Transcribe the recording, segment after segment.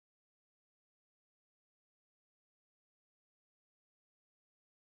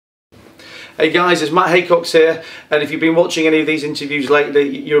Hey guys, it's Matt Haycox here, and if you've been watching any of these interviews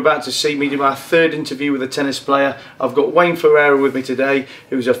lately, you're about to see me do my third interview with a tennis player. I've got Wayne Ferreira with me today,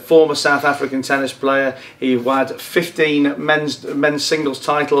 who's a former South African tennis player. He had 15 men's singles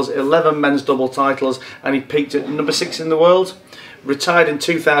titles, 11 men's double titles, and he peaked at number 6 in the world. Retired in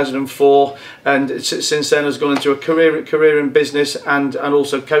 2004, and since then has gone into a career in business and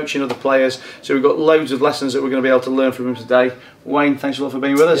also coaching other players. So we've got loads of lessons that we're going to be able to learn from him today. Wayne, thanks a lot for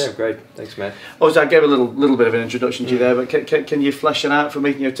being with us. Yeah, great. Thanks, Matt. Obviously, I gave a little bit of an introduction to you there, but can you flesh it out for me?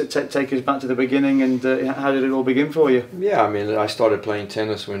 You know, take us back to the beginning, and how did it all begin for you? Yeah, I mean, I started playing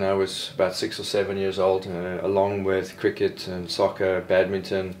tennis when I was about 6 or 7 years old, along with cricket and soccer,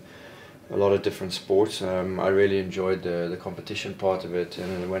 badminton, a lot of different sports. I really enjoyed the competition part of it,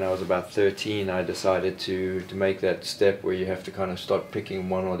 and when I was about 13 I decided to make that step where you have to kind of start picking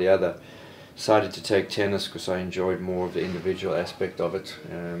one or the other. Decided to take tennis because I enjoyed more of the individual aspect of it.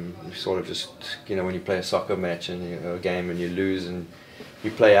 You sort of just, you know, when you play a soccer match and a game and you lose and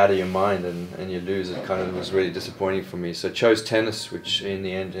you play out of your mind and you lose, it kind of was really disappointing for me. So I chose tennis, which in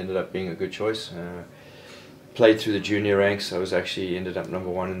the end ended up being a good choice. Played through the junior ranks. I was actually ended up number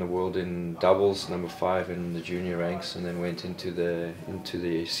 1 in the world in doubles, number 5 in the junior ranks, and then went into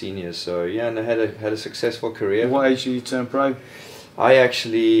the seniors. So yeah, and I had a successful career. What age did you turn pro? I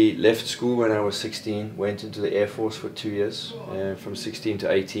actually left school when I was 16, went into the Air Force for 2 years, from 16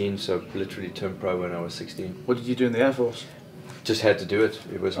 to 18, so literally turned pro when I was 16. What did you do in the Air Force? Just had to do it.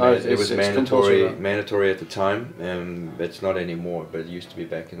 It was It's mandatory at the time. It's not anymore, but it used to be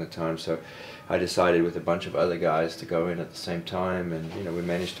back in the time. So I decided with a bunch of other guys to go in at the same time, and you know, we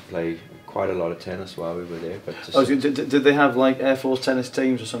managed to play quite a lot of tennis while we were there. But did they have like Air Force tennis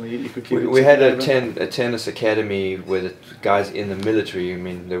teams or something you could keep? We had a tennis academy with guys in the military. I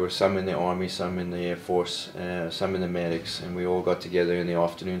mean, there were some in the Army, some in the Air Force, some in the medics, and we all got together in the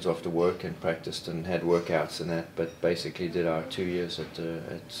afternoons after work and practiced and had workouts and that. But basically, did our 2 years at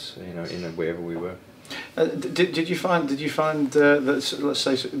you know, in wherever we were. Did you find that, let's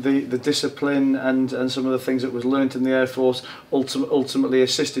say, the discipline and some of the things that was learnt in the Air Force ultimately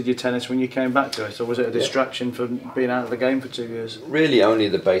assisted your tennis when you came back to it, or was it a distraction from being out of the game for 2 years? Really, only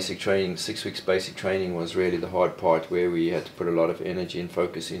the basic training. 6 weeks basic training was really the hard part, where we had to put a lot of energy and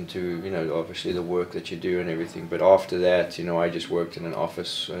focus into, you know, obviously the work that you do and everything. But after that, you know, I just worked in an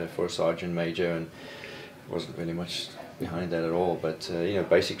office for a sergeant major, and wasn't really much behind that at all. But you know,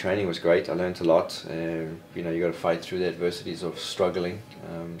 basic training was great. I learned a lot. You know, you got to fight through the adversities of struggling.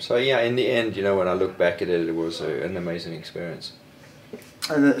 So yeah, in the end, you know, when I look back at it, it was an amazing experience.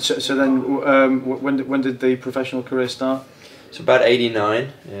 And so then, when did the professional career start? So about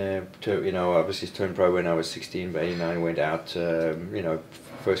 89. You know, obviously turned pro when I was 16, but 89 went out. You know,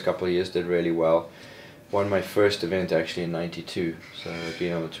 first couple of years did really well. Won my first event actually in '92, so I've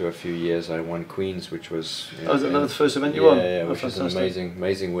been on the tour a few years. I won Queens, which was... You know, was that the first event you won? Yeah, which was an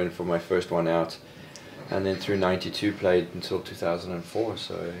amazing win for my first one out. And then through '92 played until 2004,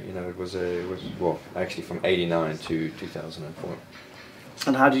 so you know, it was well, actually from '89 to 2004.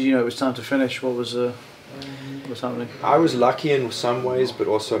 And how did you know it was time to finish? What was happening? I was lucky in some ways, but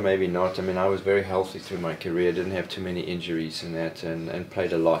also maybe not. I mean, I was very healthy through my career, didn't have too many injuries in that, and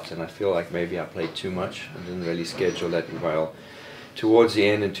played a lot. And I feel like maybe I played too much. I didn't really schedule that well. Towards the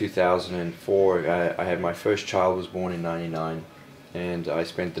end in 2004, I had my first child was born in '99, and I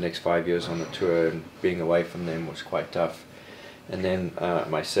spent the next 5 years on the tour, and being away from them was quite tough. And then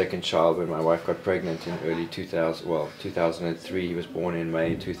my second child, when my wife got pregnant in early 2003, he was born in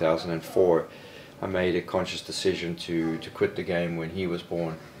May 2004. I made a conscious decision to quit the game when he was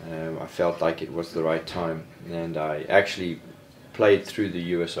born. I felt like it was the right time, and I actually played through the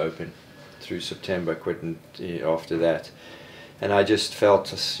US Open through September, quitting after that. And I just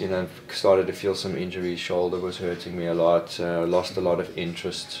felt, you know, started to feel some injuries. Shoulder was hurting me a lot, lost a lot of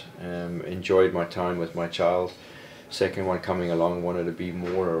interest, enjoyed my time with my child. Second one coming along, wanted to be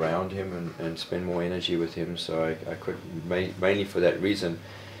more around him and spend more energy with him, so I quit mainly for that reason.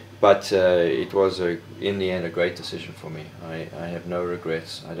 But it was, in the end, a great decision for me. I have no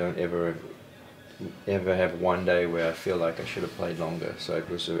regrets. I don't ever have one day where I feel like I should have played longer. So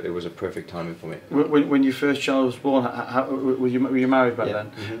it was a perfect timing for me. When your first child was born, were you married back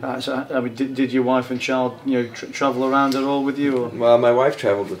then? Mm-hmm. So I mean, did your wife and child, you know, travel around at all with you? Or? Well, my wife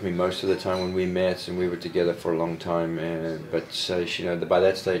travelled with me most of the time when we met, and we were together for a long time. But you know, by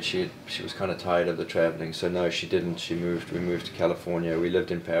that stage she was kind of tired of the travelling. So no, she didn't. We moved to California. We lived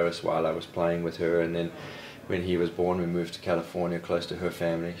in Paris while I was playing with her, and then when he was born, we moved to California, close to her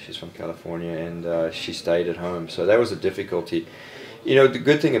family. She's from California, and she stayed at home. So that was a difficulty. You know, the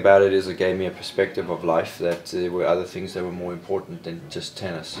good thing about it is it gave me a perspective of life, that there were other things that were more important than just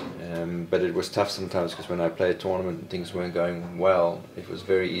tennis. But it was tough sometimes, because when I played a tournament and things weren't going well, it was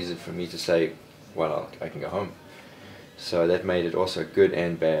very easy for me to say, well, I can go home. So that made it also good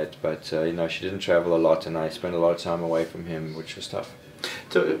and bad. But you know, she didn't travel a lot, and I spent a lot of time away from him, which was tough.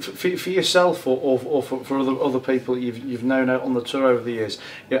 So for yourself, or for other people you've known out on the tour over the years,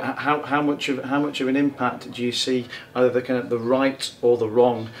 you know, how much of an impact do you see either the right or the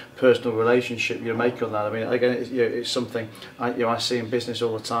wrong personal relationship you make on that? I mean, again, it's something I see in business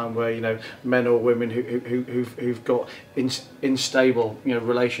all the time, where men or women who've got unstable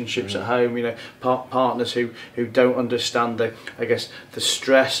relationships at home, partners who don't understand the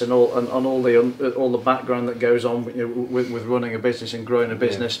stress and all the background that goes on with running a business and growing a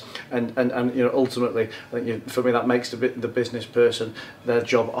business, and ultimately, I think for me that makes the business person their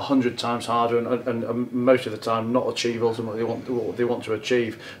job 100 times harder, and most of the time not achieve ultimately what they want to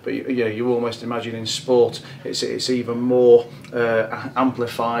achieve. But you almost imagine in sport it's even more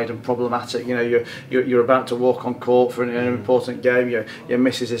amplified and problematic. You're about to walk on court for an important game. Your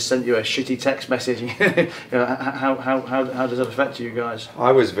missus has sent you a shitty text message. How does that affect you guys?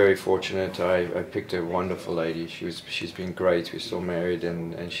 I was very fortunate. I picked a wonderful lady. She's been great. We're still married,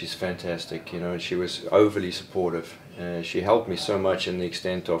 and she's fantastic. And she was overly supportive. She helped me so much in the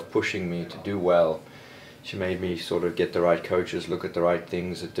extent of pushing me to do well. She made me sort of get the right coaches, look at the right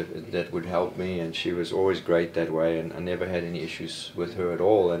things that would help me, and she was always great that way, and I never had any issues with her at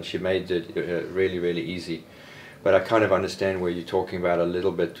all, and she made it really, really easy. But I kind of understand where you're talking about a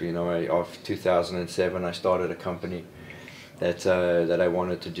little bit. Of 2007 I started a company that I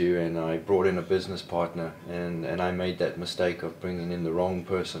wanted to do, and I brought in a business partner, and I made that mistake of bringing in the wrong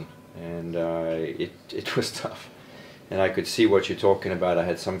person, and it was tough. And I could see what you're talking about. I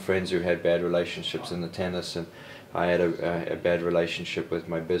had some friends who had bad relationships in the tennis, and I had a bad relationship with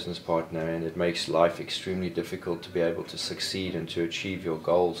my business partner, and it makes life extremely difficult to be able to succeed and to achieve your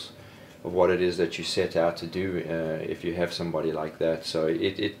goals of what it is that you set out to do if you have somebody like that. So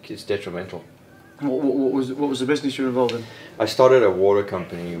it's detrimental. What was the business you were involved in? I started a water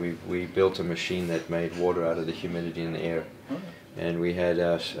company. We built a machine that made water out of the humidity in the air. Oh. And we had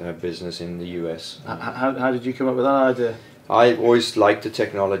a business in the US. How did you come up with that idea? I always liked the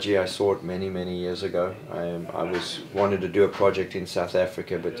technology. I saw it many years ago. I wanted to do a project in South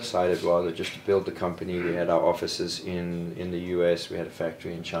Africa, but decided rather just to build the company. We had our offices in the US. We had a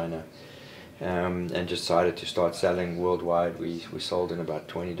factory in China, and decided to start selling worldwide. We sold in about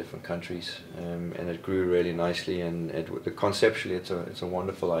 20 different countries, and it grew really nicely. And conceptually, it's a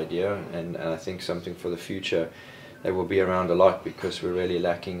wonderful idea, and I think something for the future. They will be around a lot, because we're really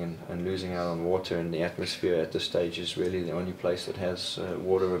lacking and losing out on water, and the atmosphere at this stage is really the only place that has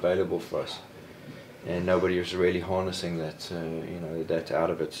water available for us, and nobody is really harnessing that that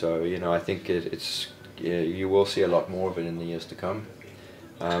out of it. So I think you will see a lot more of it in the years to come.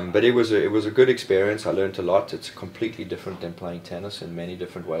 But it was a good experience. I learned a lot. It's completely different than playing tennis in many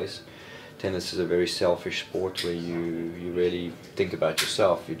different ways. Tennis is a very selfish sport where you really think about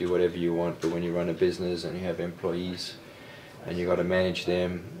yourself. You do whatever you want, but when you run a business and you have employees and you got to manage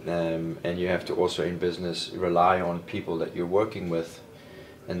them, and you have to also in business rely on people that you're working with,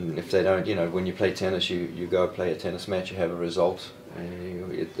 and if they don't, when you play tennis, you go play a tennis match, you have a result,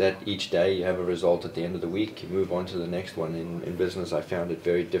 and that each day you have a result at the end of the week, you move on to the next one. In business I found it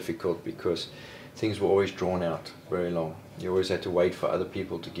very difficult, because things were always drawn out very long. You always had to wait for other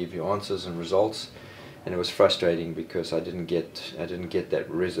people to give you answers and results, and it was frustrating because I didn't get that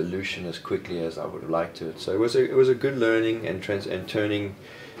resolution as quickly as I would have liked to. So it was a good learning and turning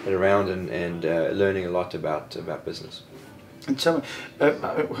it around and learning a lot about business. And tell me,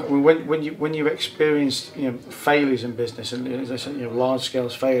 when you experienced failures in business, and as I said, large scale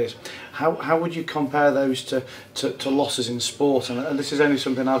failures, how would you compare those to losses in sport? And this is only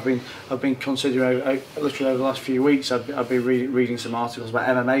something I've been considering literally over the last few weeks. I've been reading some articles about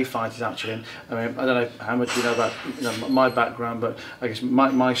MMA fighters actually. And I mean, I don't know how much you know about my background, but I guess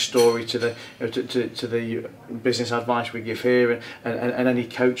my story to the business advice we give here and any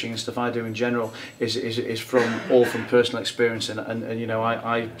coaching and stuff I do in general is from personal experience. And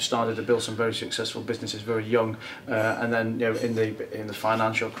I started to build some very successful businesses very young, and then in the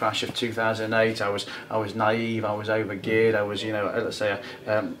financial crash of 2008, I was naive, I was overgeared, I was let's say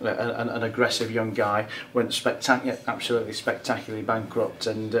an aggressive young guy, went absolutely spectacularly bankrupt,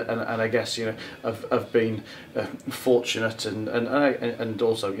 and I guess I've been fortunate and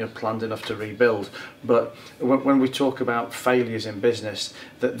also planned enough to rebuild. But when we talk about failures in business,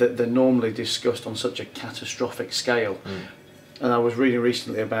 that they're normally discussed on such a catastrophic scale. And I was reading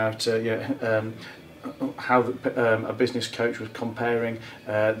recently about how a business coach was comparing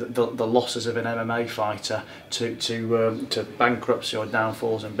the losses of an MMA fighter to bankruptcy or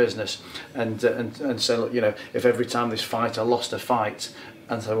downfalls in business, and say, look, you know, if every time this fighter lost a fight,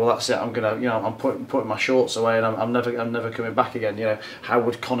 and so, well, that's it, I'm gonna, you know, I'm putting my shorts away, and I'm never coming back again. You know, how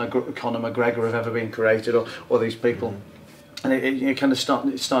would Conor McGregor have ever been created, or these people? And it kind of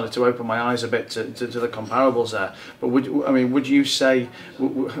started to open my eyes a bit to the comparables there. But would you say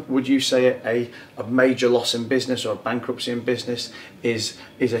a major loss in business or a bankruptcy in business is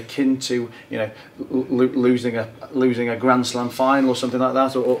akin to, you know, losing a Grand Slam final or something like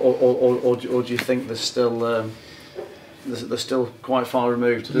that, or do you think there's still they're still quite far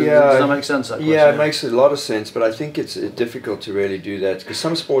removed? Does that make sense, that question? Yeah, it makes a lot of sense, but I think it's difficult to really do that, because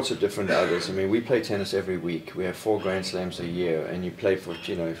some sports are different to others. I mean, we play tennis every week. We have 4 Grand Slams a year, and you play for,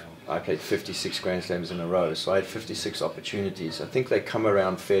 you know, I played 56 Grand Slams in a row, so I had 56 opportunities. I think they come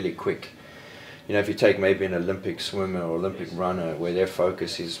around fairly quick. You know, if you take maybe an Olympic swimmer or Olympic runner, where their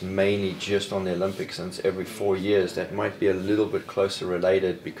focus is mainly just on the Olympics, and it's every 4 years, that might be a little bit closer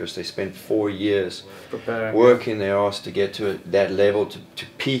related, because they spend 4 years preparing, working their ass to get to that level, to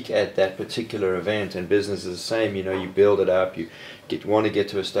peak at that particular event. And business is the same. You know, you build it up, you want to get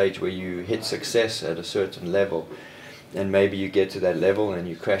to a stage where you hit success at a certain level, and maybe you get to that level and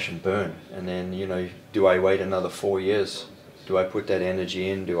you crash and burn, and then, you know, do I wait another 4 years? Do I put that energy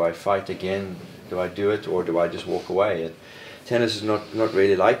in? Do I fight again? Do I do it, or do I just walk away? And tennis is not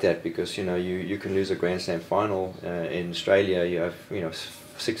really like that, because, you know, you can lose a Grand Slam final in Australia. You have, you know,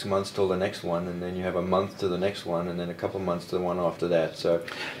 6 months till the next one, and then you have a month to the next one, and then a couple of months to the one after that. So,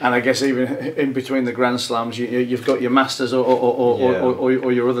 and I guess even in between the Grand Slams, you've got your Masters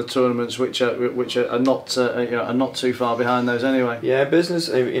or your other tournaments, which are not you know, are not too far behind those anyway. Yeah, business.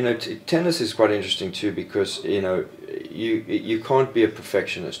 You know, tennis is quite interesting too, because, you know, you can't be a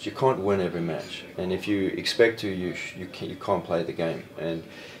perfectionist. You can't win every match, and if you expect to, you can't play the game, and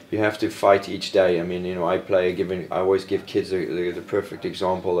you have to fight each day. I mean, you know, I always give kids the perfect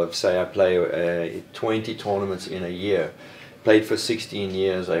example of, say, I play 20 tournaments in a year. Played for 16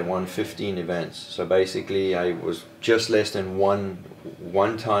 years, I won 15 events. So basically, I was just less than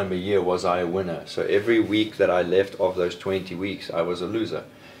one time a year was I a winner. So every week that I left of those 20 weeks, I was a loser.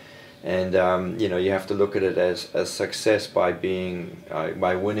 And you know, you have to look at it as success by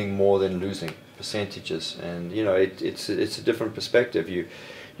winning more than losing percentages. And, you know, it's a different perspective. You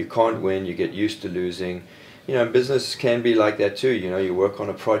can't win, you get used to losing. You know, business can be like that too. You know, you work on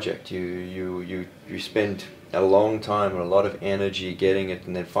a project, you spend a long time and a lot of energy getting it,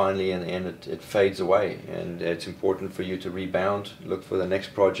 and then finally in the end it fades away, and it's important for you to rebound, look for the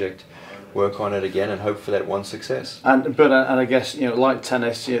next project, work on it again, and hope for that one success. And I guess, you know, like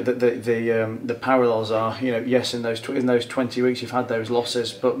tennis, you know, the parallels are, you know, yes, in those 20 weeks you've had those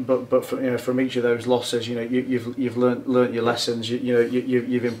losses, but for, you know, from each of those losses, you know, you've learnt your lessons. You know,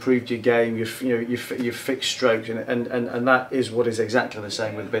 you've improved your game. You've fixed strokes, and that is what is exactly the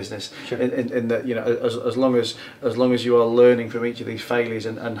same with business. Sure. In that, you know, as long as you are learning from each of these failures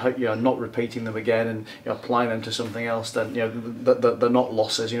and you know, not repeating them again, and, you know, applying them to something else, then, you know, they're not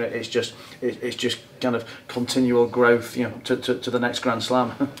losses. You know, it's just kind of continual growth, you know, to the next Grand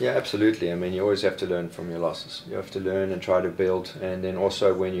Slam. Yeah, absolutely. I mean, you always have to learn from your losses. You have to learn and try to build, and then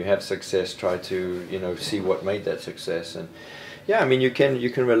also when you have success, try to, you know, see what made that success. And yeah, I mean, you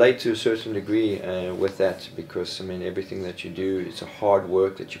can relate to a certain degree with that, because, I mean, everything that you do, it's a hard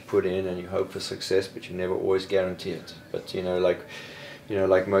work that you put in, and you hope for success, but you never always guarantee it. But, you know,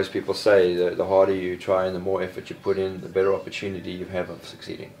 like most people say, the harder you try and the more effort you put in, the better opportunity you have of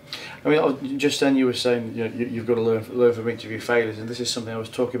succeeding. I mean, just then you were saying, you know, you've got to learn from each of your failures, and this is something I was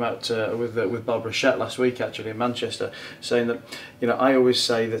talking about with Barbara Shett last week, actually, in Manchester, saying that, you know, I always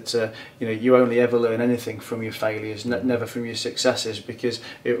say that you know, you only ever learn anything from your failures, never from your successes, because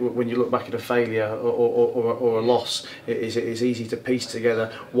when you look back at a failure or a loss, it's easy to piece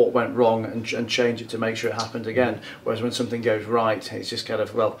together what went wrong and change it to make sure it happened again. Whereas when something goes right, it's just kind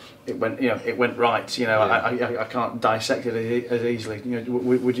of, well, it went right. You know, yeah. I can't dissect it as easily. You know,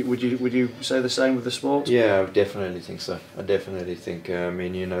 would you say the same with the sport? Yeah, I definitely think so. I definitely think. I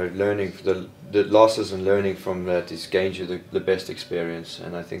mean, you know, learning the losses and learning from that gains you the best experience,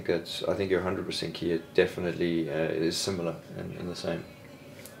 and I think you're 100% key. It definitely is similar and the same.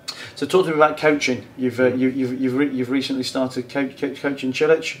 So talk to me about coaching. You've recently started coaching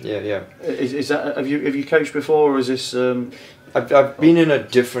Cilic. Yeah. Is that, have you coached before, or is this? I've been in a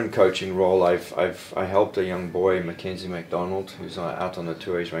different coaching role. I helped a young boy, Mackenzie McDonald, who's out on the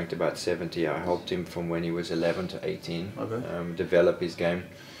tour. He's ranked about 70. I helped him from when he was 11 to 18, okay. Develop his game.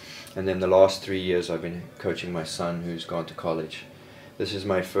 And then the last 3 years I've been coaching my son, who's gone to college. this is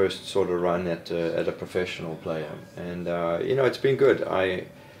my first sort of run at a professional player, and you know, it's been good.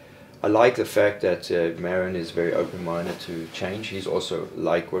 I like the fact that Marin is very open-minded to change. He's also,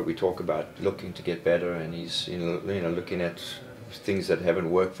 like what we talk about, looking to get better, and he's you know looking at things that haven't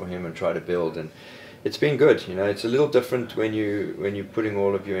worked for him and try to build. And it's been good. You know, it's a little different when you're putting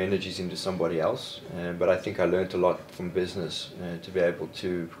all of your energies into somebody else. But I think I learned a lot from business to be able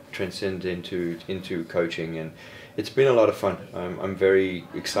to transcend into coaching, and it's been a lot of fun. I'm very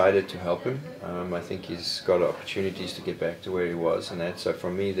excited to help him. I think he's got opportunities to get back to where he was, and that. So for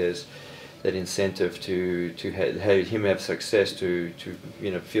me, there's that incentive to have him have success, to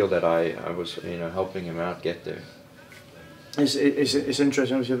you know, feel that I was, you know, helping him out get there. It's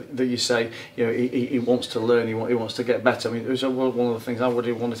interesting, obviously, that you say, you know, he wants to learn, he wants to get better. I mean, it was one of the things I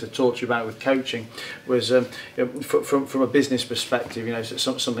really wanted to talk to you about with coaching was, you know, from a business perspective, you know,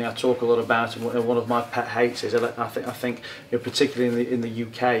 something I talk a lot about, and one of my pet hates is I think you know, particularly in the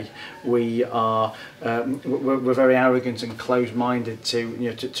UK, we're very arrogant and closed-minded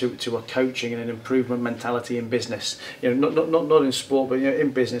to a coaching and an improvement mentality in business. You know, not in sport, but you know,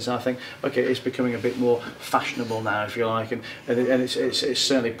 in business. I think, okay, it's becoming a bit more fashionable now, if you like, and it's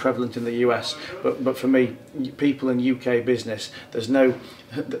certainly prevalent in the US. But for me, people in UK business, there's no.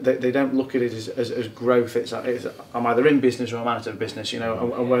 They don't look at it as growth. It's I'm either in business or I'm out of business, you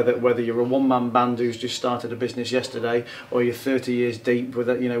know. And whether you're a one-man band who's just started a business yesterday, or you're 30 years deep with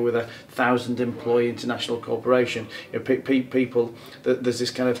a 1,000-employee international corporation, you know, people, there's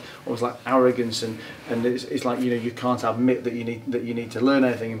this kind of almost like arrogance, and it's like, you know, you can't admit that you need to learn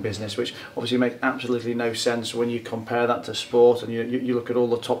anything in business, which obviously makes absolutely no sense when you compare that to sport, and you look at all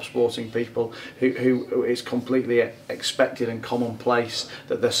the top sporting people who it's completely expected and commonplace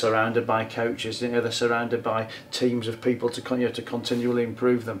that they're surrounded by coaches, you know, they're surrounded by teams of people to continually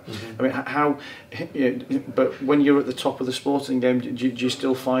improve them. I mean, how, you know, but when you're at the top of the sporting game, do you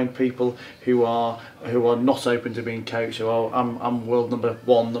still find people who are not open to being coached, who are, I'm world number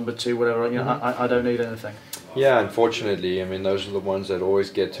 1, number 2, whatever, you know, I don't need anything? Yeah, unfortunately, I mean, those are the ones that always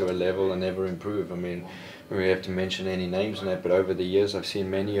get to a level and never improve. I mean, we have to mention any names in that, but over the years I've seen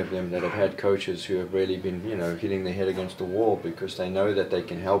many of them that have had coaches who have really been, you know, hitting their head against the wall because they know that they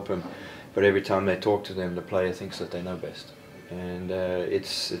can help him, but every time they talk to them, the player thinks that they know best. And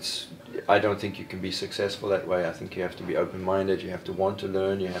I don't think you can be successful that way. I think you have to be open-minded, you have to want to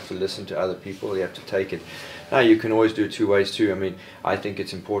learn, you have to listen to other people, you have to take it. Now, you can always do it 2 ways too. I mean, I think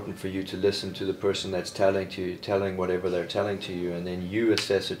it's important for you to listen to the person that's telling whatever they're telling to you, and then you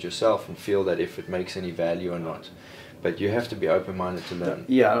assess it yourself and feel that if it makes any value or not. But you have to be open-minded to learn.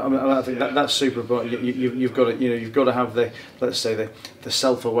 Yeah, I mean, I think that's super important. You've got to, you know, you've got to have the, let's say, the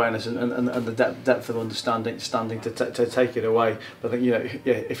self-awareness and the depth of understanding to take it away. But I think, you know,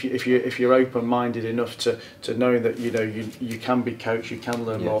 yeah, if you're open-minded enough to knowing that, you know, you can be coached, you can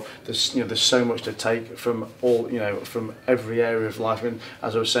learn more. There's so much to take from all, you know, from every area of life. And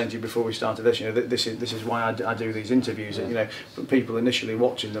as I was saying to you before we started this, you know, this is why I do these interviews. You know, people initially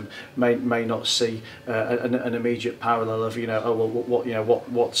watching them may not see an immediate parallel of, you know, oh well,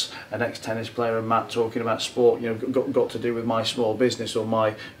 what's an ex-tennis player and Matt talking about sport, you know, got to do with my small business or my,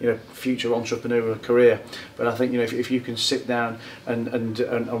 you know, future entrepreneurial career. But I think, you know, if you can sit down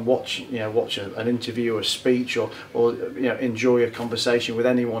and watch, you know, an interview, a speech, or you know, enjoy a conversation with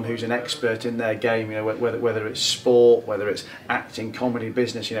anyone who's an expert in their game, you know, whether it's sport, whether it's acting, comedy,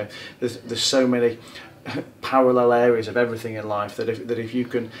 business, you know, there's so many parallel areas of everything in life that if you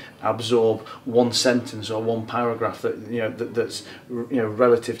can absorb one sentence or one paragraph that, you know, that's, you know,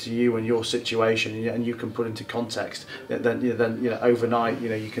 relative to you and your situation, and you can put into context, then you know, overnight, you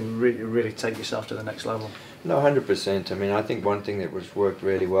know, you can really take yourself to the next level. No, 100%. I mean, I think one thing that worked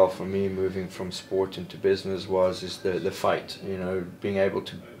really well for me moving from sport into business is the fight. You know, being able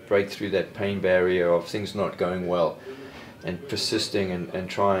to break through that pain barrier of things not going well, and persisting and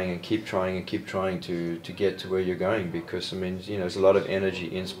trying and keep trying to get to where you're going, because I mean, you know, there's a lot of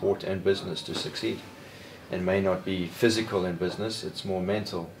energy in sport and business to succeed, and may not be physical in business, it's more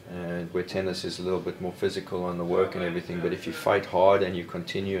mental, and where tennis is a little bit more physical on the work and everything. But if you fight hard and you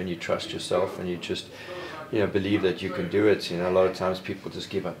continue and you trust yourself and you just, you know, believe that you can do it, you know, a lot of times people just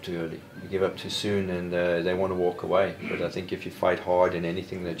give up too early, you give up too soon, and they want to walk away. But I think if you fight hard in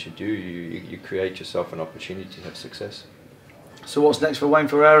anything that you do, you create yourself an opportunity to have success. So what's next for Wayne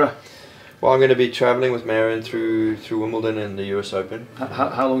Ferreira? Well, I'm going to be travelling with Marin through Wimbledon and the US Open.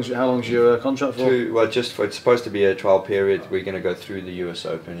 How long's your contract for? Well, it's supposed to be a trial period. We're going to go through the US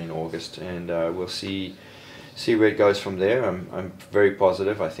Open in August, and we'll see where it goes from there. I'm very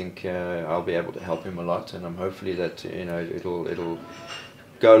positive. I think I'll be able to help him a lot, and I'm hopefully that, you know, it'll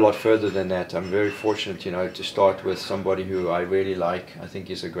go a lot further than that. I'm very fortunate, you know, to start with somebody who I really like. I think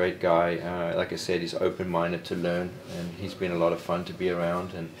he's a great guy. Like I said, he's open-minded to learn, and he's been a lot of fun to be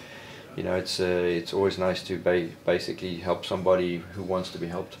around. And you know, it's always nice to basically help somebody who wants to be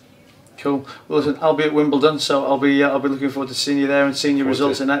helped. Cool. Well, listen, I'll be at Wimbledon, so I'll be looking forward to seeing you there and seeing your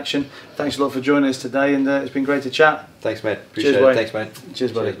results in action. Thanks a lot for joining us today, and it's been great to chat. Thanks, mate. Appreciate Cheers, it. Thanks, mate.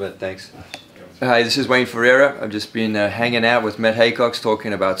 Cheers, buddy. Cheers, mate. Thanks. Hi, this is Wayne Ferreira. I've just been hanging out with Matt Haycox,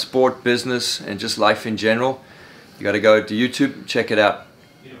 talking about sport, business, and just life in general. You got to go to YouTube, check it out.